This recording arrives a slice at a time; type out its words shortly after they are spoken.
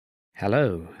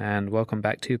Hello, and welcome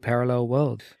back to Parallel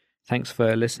World. Thanks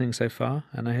for listening so far,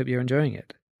 and I hope you're enjoying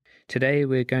it. Today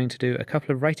we're going to do a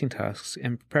couple of writing tasks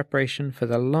in preparation for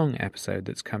the long episode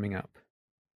that's coming up.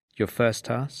 Your first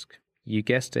task, you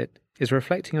guessed it, is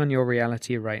reflecting on your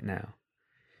reality right now.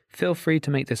 Feel free to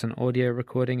make this an audio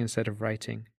recording instead of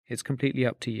writing. It's completely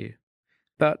up to you.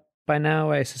 But by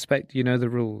now I suspect you know the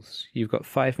rules. You've got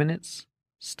 5 minutes,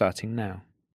 starting now.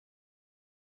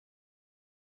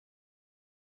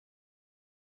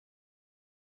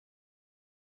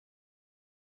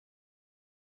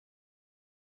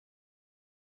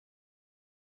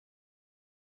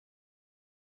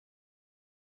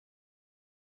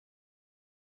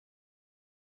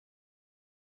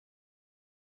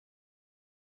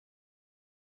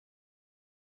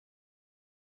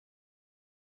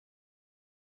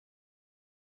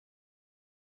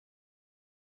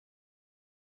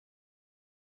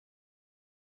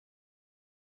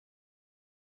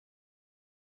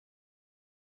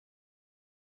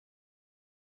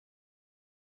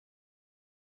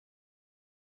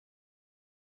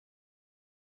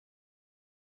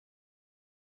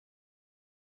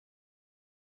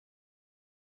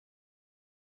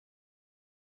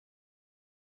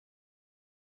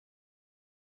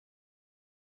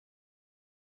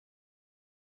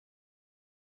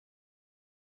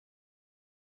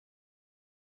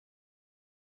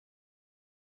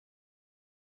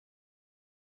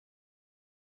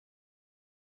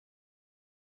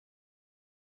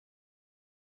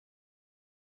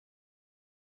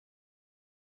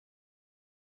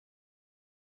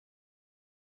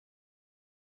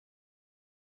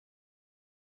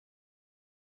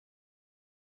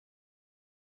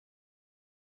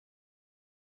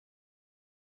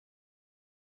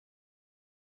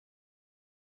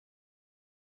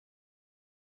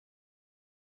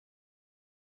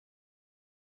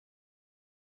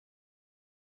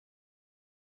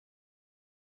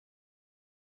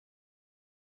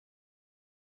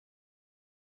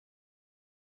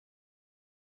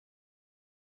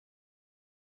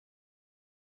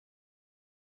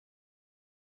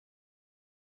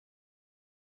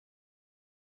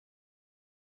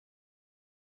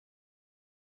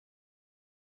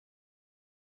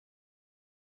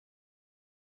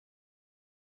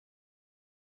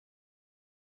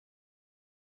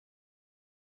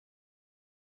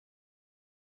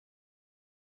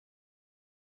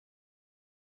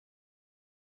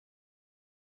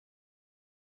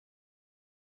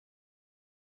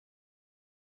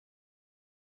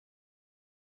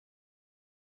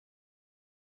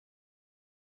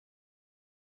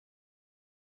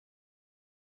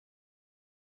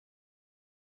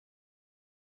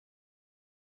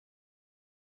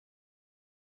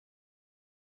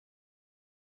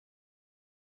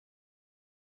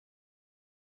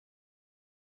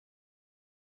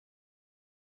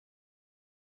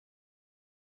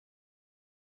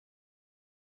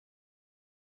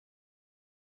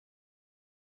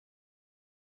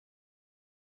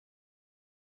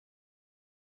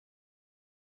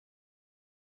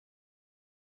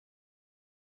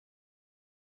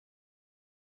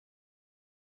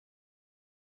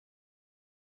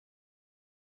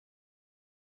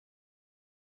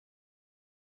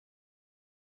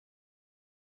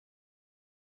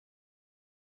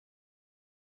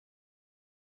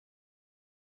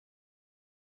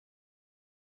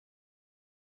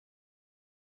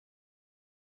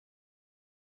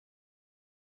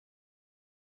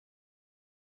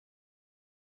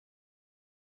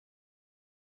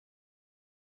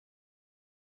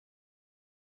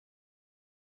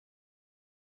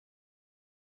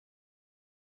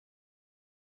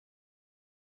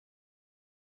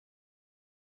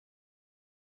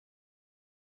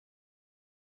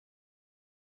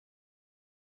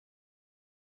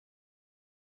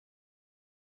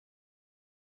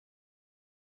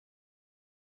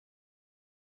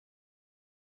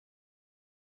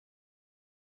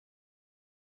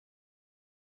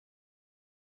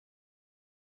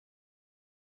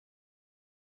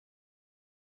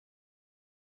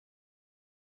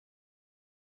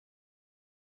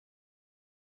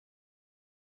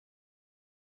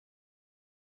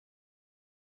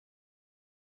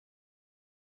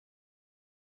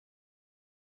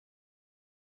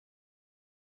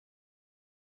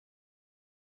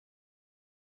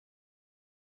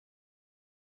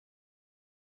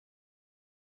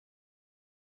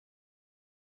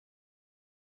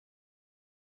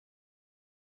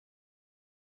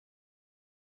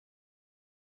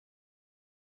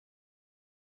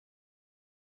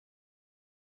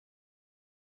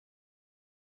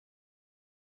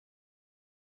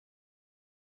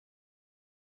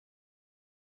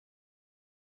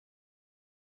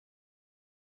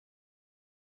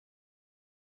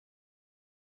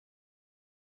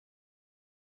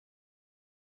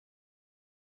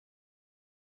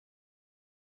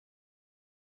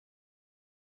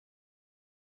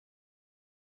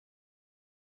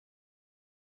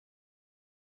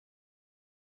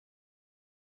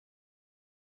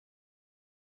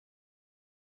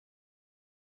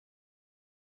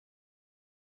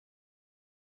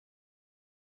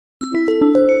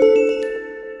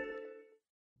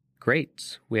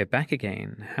 Great, we're back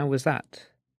again. How was that?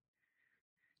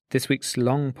 This week's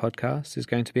long podcast is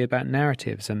going to be about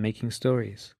narratives and making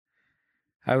stories.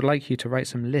 I would like you to write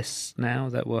some lists now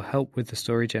that will help with the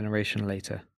story generation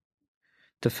later.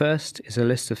 The first is a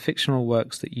list of fictional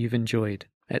works that you've enjoyed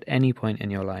at any point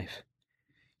in your life.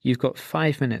 You've got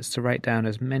 5 minutes to write down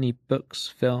as many books,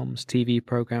 films, TV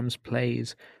programs,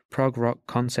 plays, prog rock,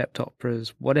 concept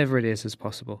operas, whatever it is as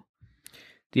possible.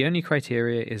 The only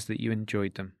criteria is that you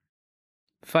enjoyed them.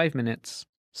 5 minutes,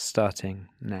 starting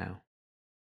now.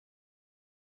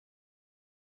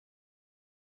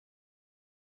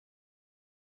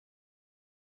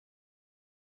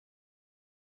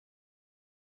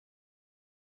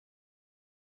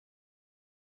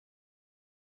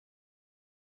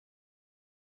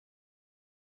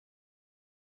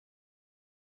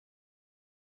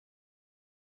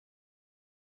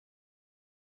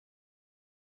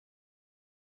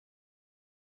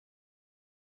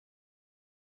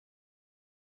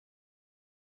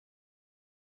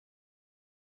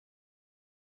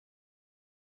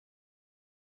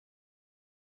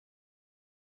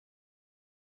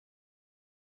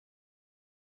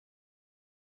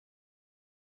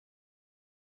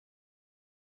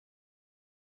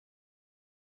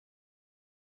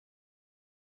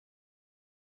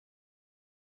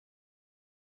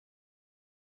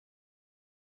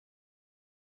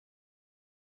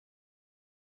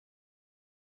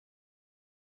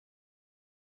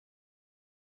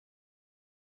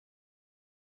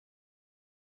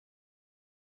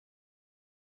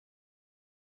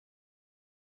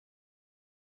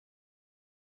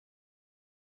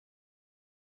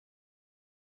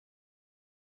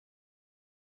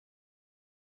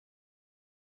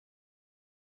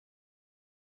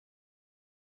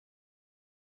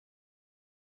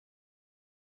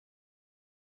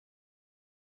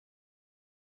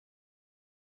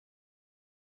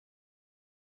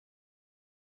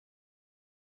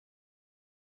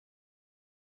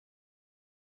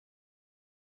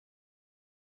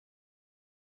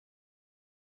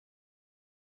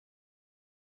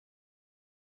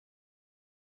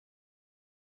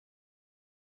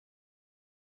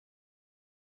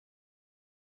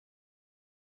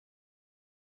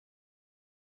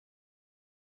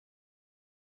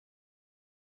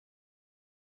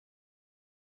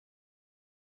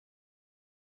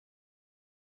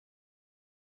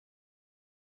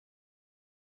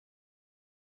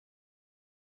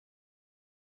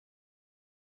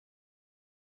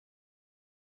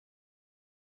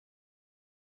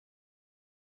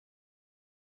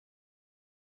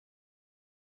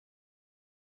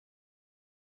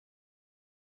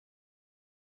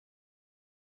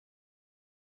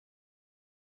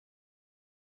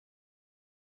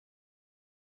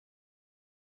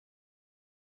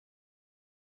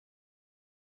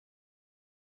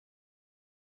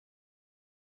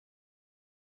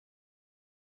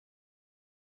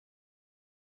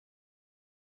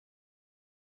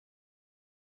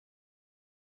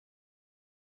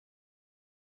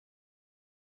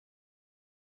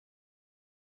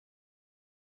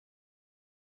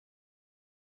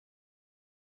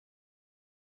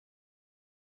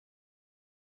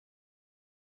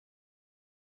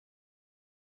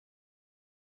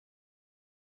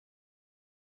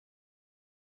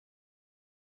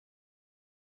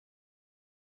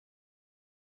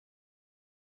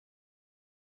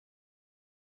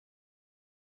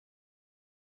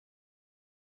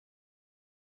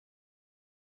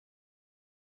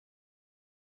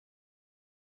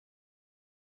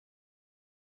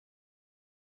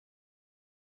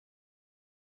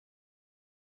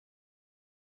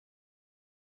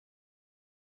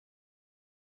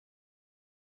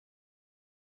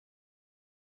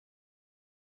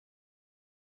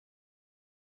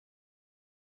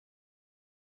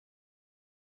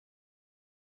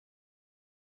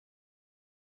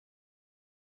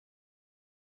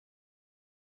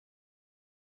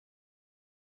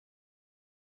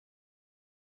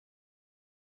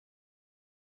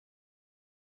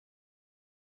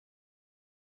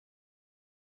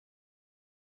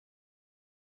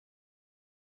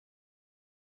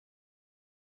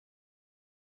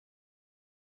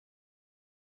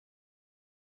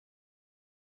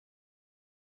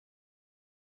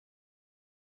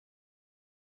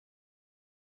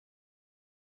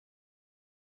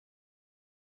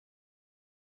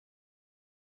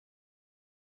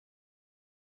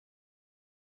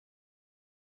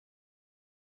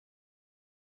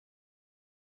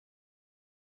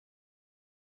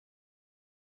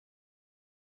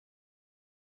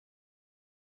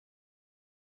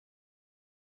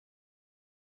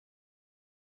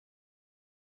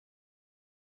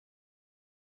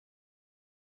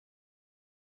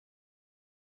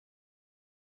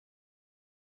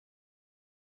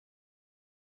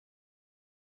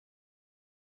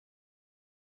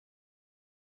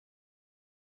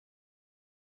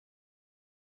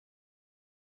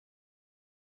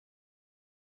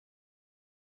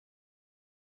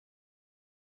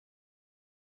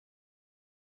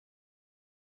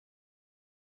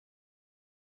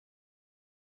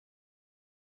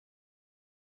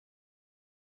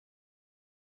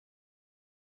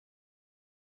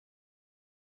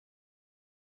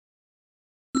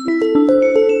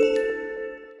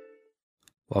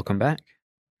 Welcome back.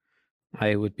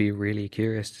 I would be really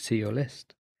curious to see your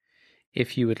list.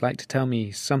 If you would like to tell me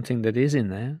something that is in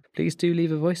there, please do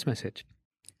leave a voice message.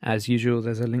 As usual,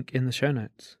 there's a link in the show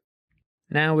notes.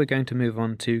 Now we're going to move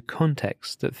on to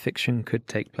context that fiction could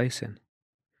take place in.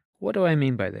 What do I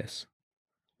mean by this?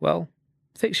 Well,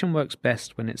 fiction works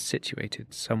best when it's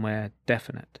situated somewhere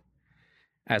definite.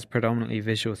 As predominantly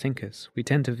visual thinkers, we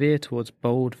tend to veer towards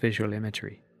bold visual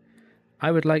imagery.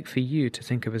 I would like for you to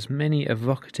think of as many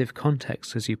evocative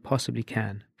contexts as you possibly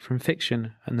can, from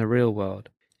fiction and the real world.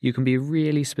 You can be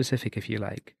really specific if you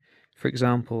like. For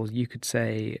example, you could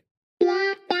say,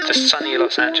 the sunny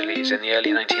Los Angeles in the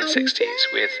early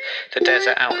 1960s with the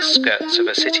desert outskirts of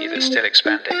a city that's still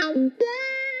expanding.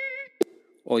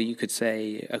 Or you could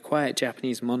say, a quiet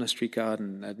Japanese monastery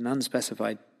garden at an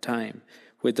unspecified time,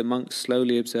 with the monks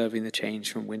slowly observing the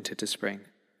change from winter to spring.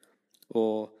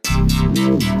 Or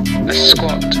a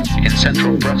squat in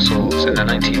central Brussels in the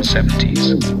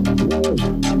 1970s.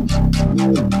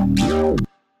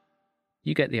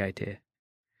 You get the idea.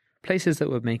 Places that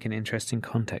would make an interesting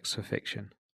context for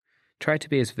fiction. Try to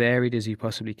be as varied as you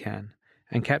possibly can,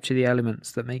 and capture the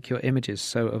elements that make your images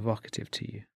so evocative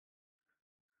to you.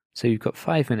 So you've got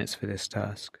 5 minutes for this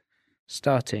task,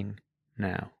 starting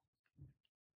now.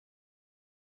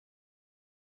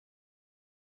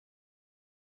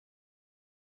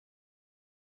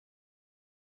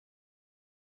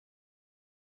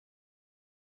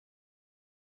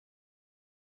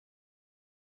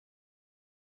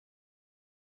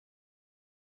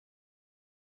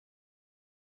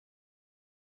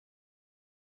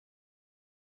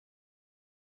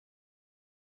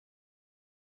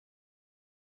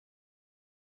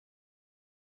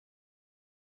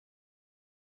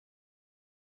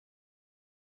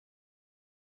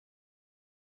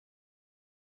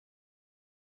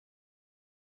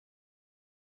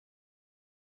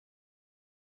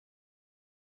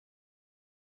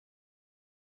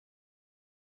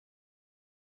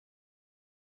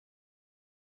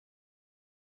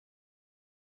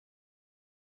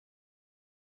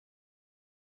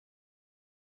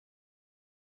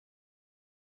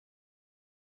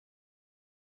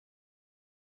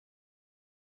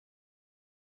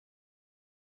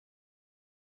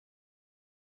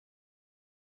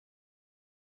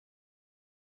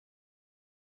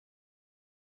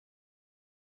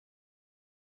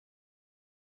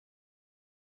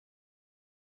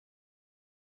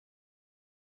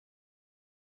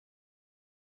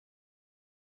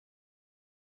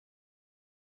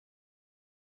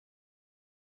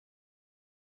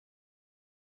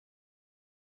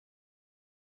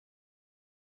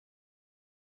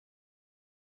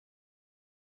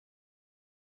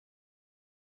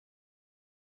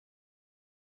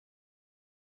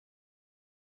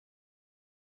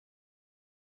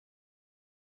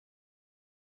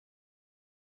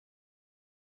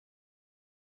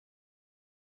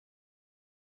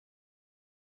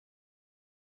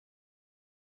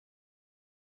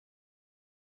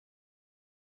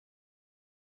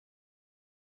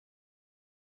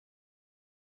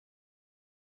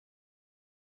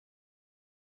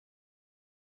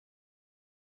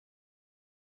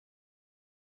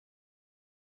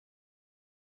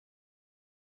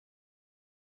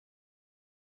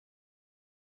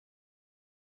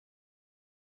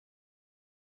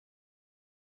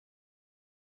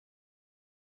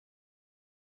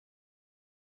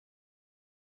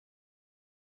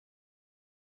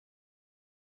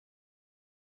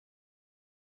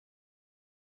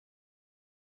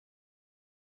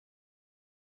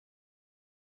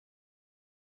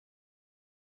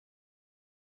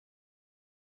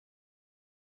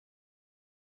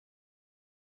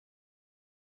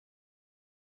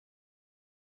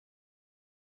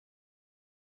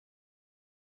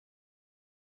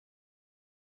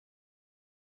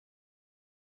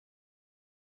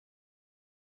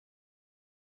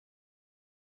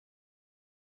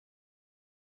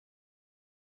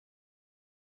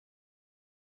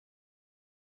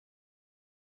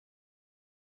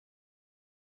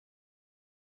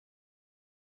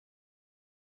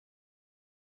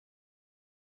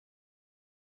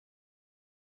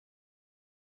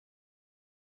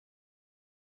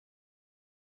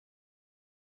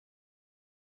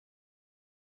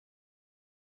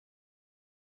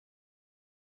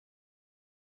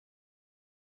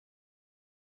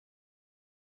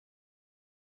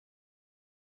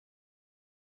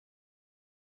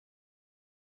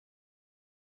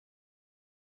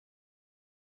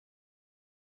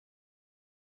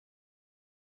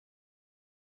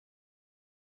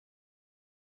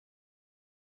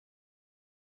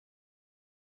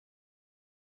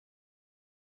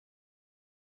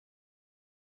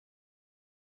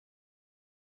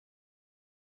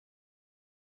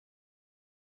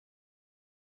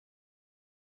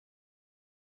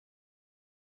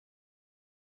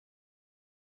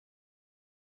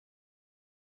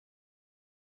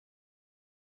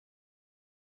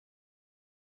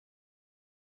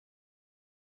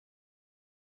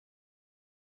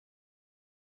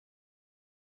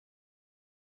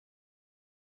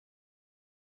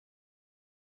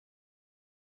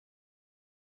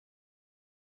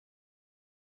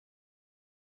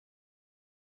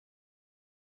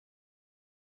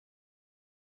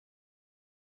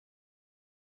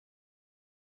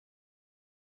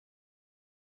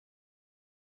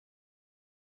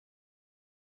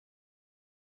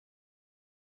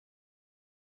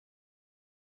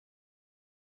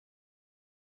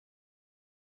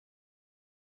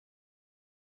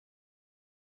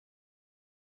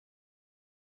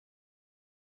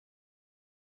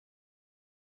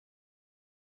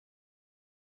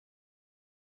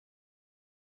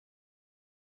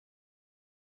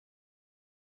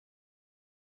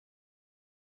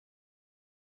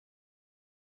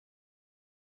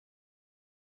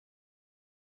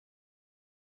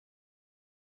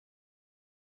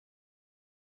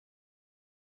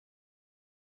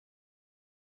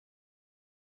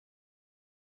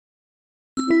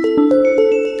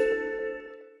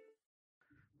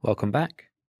 Welcome back.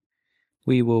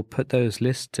 We will put those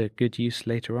lists to good use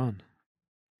later on.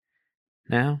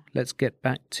 Now, let's get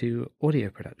back to audio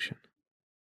production.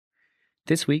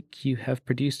 This week, you have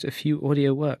produced a few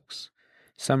audio works,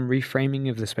 some reframing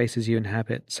of the spaces you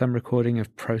inhabit, some recording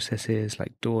of processes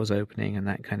like doors opening and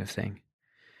that kind of thing.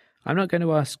 I'm not going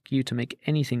to ask you to make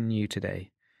anything new today,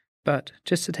 but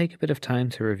just to take a bit of time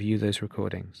to review those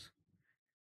recordings.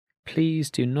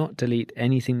 Please do not delete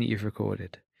anything that you've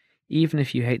recorded. Even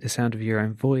if you hate the sound of your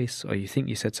own voice or you think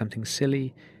you said something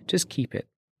silly, just keep it,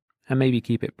 and maybe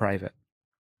keep it private.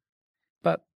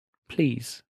 But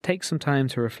please, take some time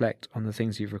to reflect on the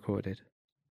things you've recorded.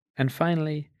 And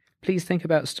finally, please think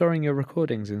about storing your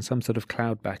recordings in some sort of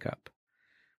cloud backup.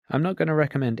 I'm not going to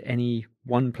recommend any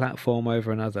one platform over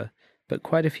another, but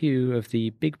quite a few of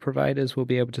the big providers will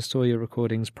be able to store your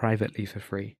recordings privately for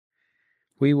free.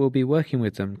 We will be working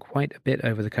with them quite a bit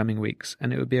over the coming weeks,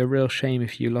 and it would be a real shame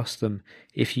if you lost them,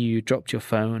 if you dropped your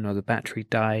phone or the battery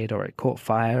died or it caught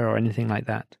fire or anything like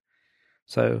that.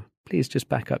 So please just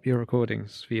back up your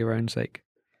recordings for your own sake.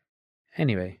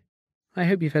 Anyway, I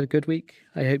hope you've had a good week.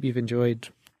 I hope you've enjoyed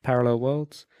Parallel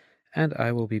Worlds, and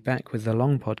I will be back with the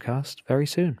long podcast very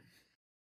soon.